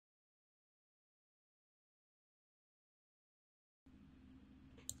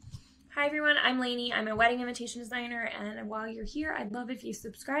Hi everyone, I'm Laney. I'm a wedding invitation designer, and while you're here, I'd love if you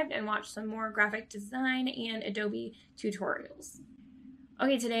subscribed and watched some more graphic design and Adobe tutorials.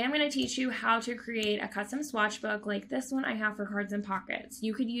 Okay, today I'm going to teach you how to create a custom swatch book like this one I have for cards and pockets.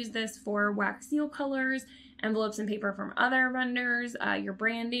 You could use this for wax seal colors, envelopes and paper from other vendors, your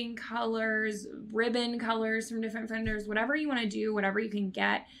branding colors, ribbon colors from different vendors, whatever you want to do, whatever you can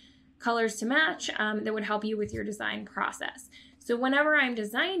get colors to match that would help you with your design process. So whenever I'm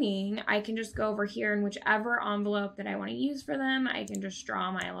designing, I can just go over here in whichever envelope that I want to use for them. I can just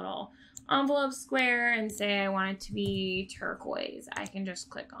draw my little envelope square and say I want it to be turquoise. I can just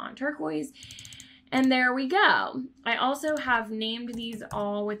click on turquoise and there we go. I also have named these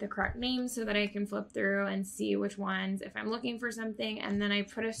all with the correct names so that I can flip through and see which ones if I'm looking for something, and then I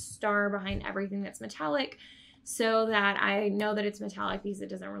put a star behind everything that's metallic so that I know that it's metallic because it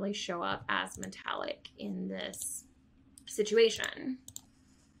doesn't really show up as metallic in this situation.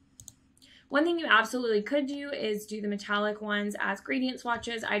 One thing you absolutely could do is do the metallic ones as gradient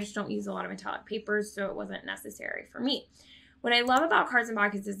swatches. I just don't use a lot of metallic papers, so it wasn't necessary for me. What I love about cards and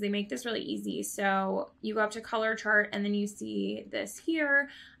pockets is they make this really easy. So you go up to color chart and then you see this here.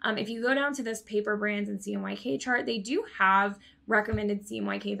 If you go down to this paper brands and CMYK chart, they do have recommended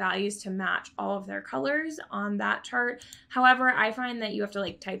CMYK values to match all of their colors on that chart. However, I find that you have to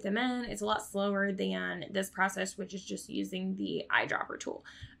like type them in. It's a lot slower than this process, which is just using the eyedropper tool.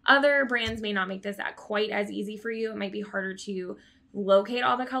 Other brands may not make this quite as easy for you. It might be harder to locate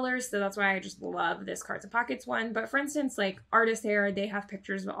all the colors, so that's why I just love this cards and pockets one. But for instance, like Artist Hair, they have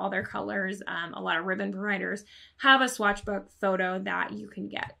pictures of all their colors. A lot of ribbon providers have a Swatchbook photo that you can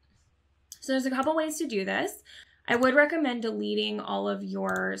get. So there's a couple ways to do this. I would recommend deleting all of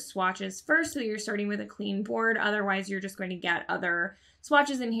your swatches first so you're starting with a clean board. Otherwise, you're just going to get other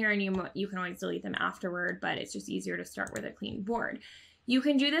swatches in here and you can always delete them afterward, but it's just easier to start with a clean board. You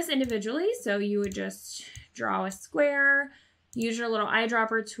can do this individually, so you would just draw a square, use your little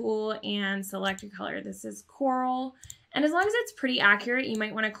eyedropper tool and select a color. This is coral. And as long as it's pretty accurate, you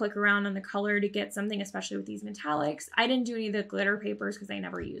might want to click around on the color to get something, especially with these metallics. I didn't do any of the glitter papers because I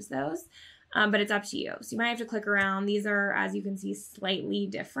never use those, but it's up to you. So you might have to click around. These are, as you can see, slightly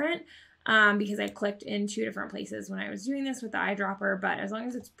different because I clicked in 2 different places when I was doing this with the eyedropper, but as long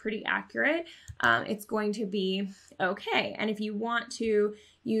as it's pretty accurate, it's going to be okay. And if you want to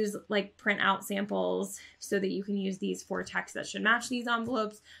use like print out samples so that you can use these for text that should match these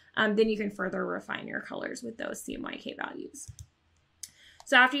envelopes, then you can further refine your colors with those CMYK values.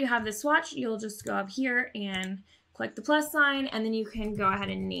 So after you have the swatch, you'll just go up here and click the plus sign, and then you can go ahead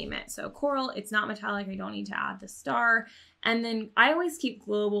and name it. So coral, it's not metallic. I don't need to add the star. And then I always keep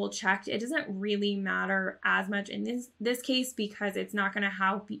global checked. It doesn't really matter as much in this case because it's not going to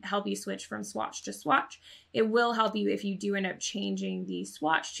help you switch from swatch to swatch. It will help you if you do end up changing the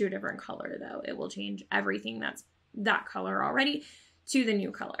swatch to a different color, though. It will change everything that's that color already to the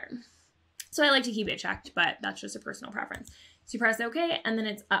new color. So I like to keep it checked, but that's just a personal preference. So you press OK, and then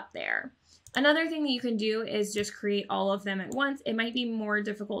it's up there. Another thing that you can do is just create all of them at once. It might be more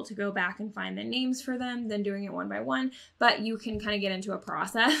difficult to go back and find the names for them than doing it one by one, but you can kind of get into a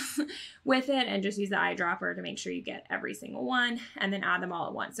process with it and just use the eyedropper to make sure you get every single one and then add them all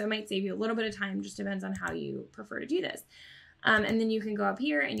at once. So it might save you a little bit of time, just depends on how you prefer to do this. And then you can go up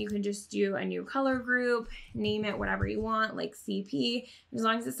here and you can just do a new color group, name it whatever you want, like CP. As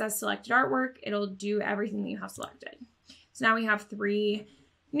long as it says selected artwork, it'll do everything that you have selected. So now we have 3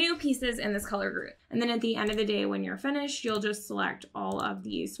 new pieces in this color group. And then at the end of the day, when you're finished, you'll just select all of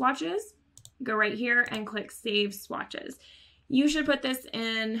these swatches, go right here and click Save Swatches. You should put this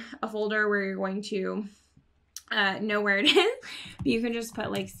in a folder where you're going to know where it is. But you can just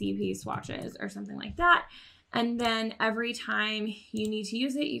put like CP swatches or something like that. And then every time you need to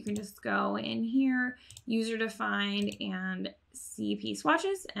use it, you can just go in here, user defined, and CP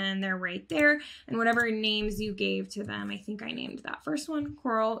swatches, and they're right there. And whatever names you gave to them, I think I named that first one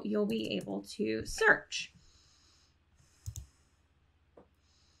coral, you'll be able to search.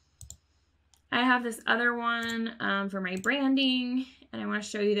 I have this other one for my branding, and I want to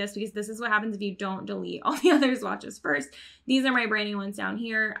show you this because this is what happens if you don't delete all the other swatches first. These are my branding ones down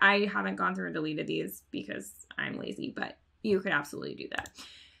here. I haven't gone through and deleted these because I'm lazy, but you could absolutely do that.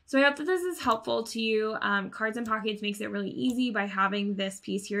 So I hope that this is helpful to you. Cards and Pockets makes it really easy by having this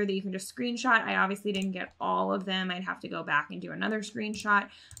piece here that you can just screenshot. I obviously didn't get all of them. I'd have to go back and do another screenshot,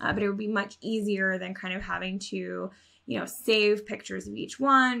 but it would be much easier than kind of having to, you know, save pictures of each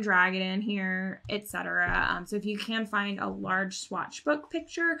one, drag it in here, etc. So if you can find a large Swatchbook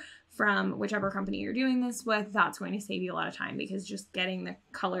picture from whichever company you're doing this with, that's going to save you a lot of time because just getting the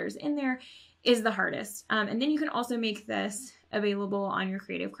colors in there is the hardest. And then you can also make this available on your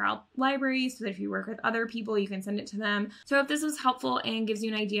Creative Cloud Library so that if you work with other people, you can send it to them. So if this was helpful and gives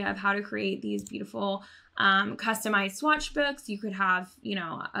you an idea of how to create these beautiful customized swatch books, you could have, you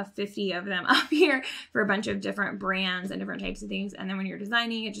know, 50 of them up here for a bunch of different brands and different types of things. And then when you're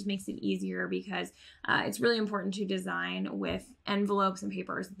designing, it just makes it easier because it's really important to design with envelopes and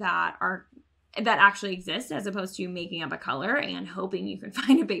papers that actually exist, as opposed to making up a color and hoping you can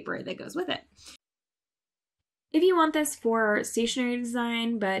find a paper that goes with it. If you want this for stationery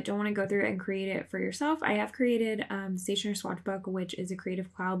design but don't want to go through and create it for yourself, I have created Stationery Swatchbook, which is a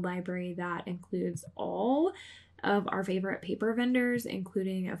Creative Cloud library that includes all of our favorite paper vendors,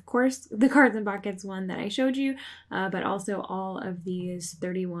 including, of course, the Cards and Pockets one that I showed you, but also all of these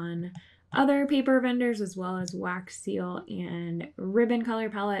 31 other paper vendors, as well as wax seal and ribbon color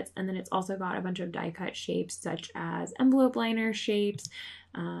palettes. And then it's also got a bunch of die cut shapes such as envelope liner shapes,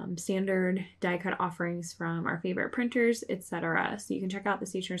 standard die cut offerings from our favorite printers, etc. So you can check out the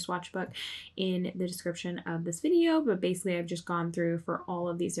Stationery Swatchbook in the description of this video, but basically I've just gone through for all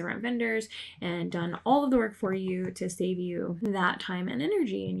of these different vendors and done all of the work for you to save you that time and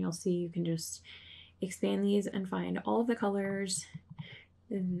energy. And you'll see you can just expand these and find all of the colors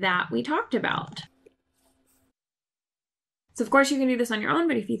that we talked about. So of course you can do this on your own,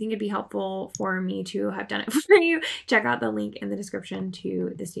 but if you think it'd be helpful for me to have done it for you, check out the link in the description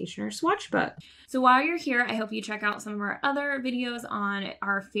to the Stationery Swatchbook. So while you're here, I hope you check out some of our other videos on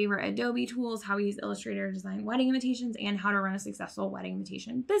our favorite Adobe tools, how we use Illustrator to design wedding invitations, and how to run a successful wedding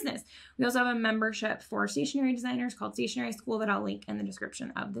invitation business. We also have a membership for stationery designers called Stationery School that I'll link in the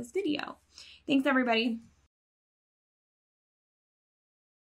description of this video. Thanks, everybody.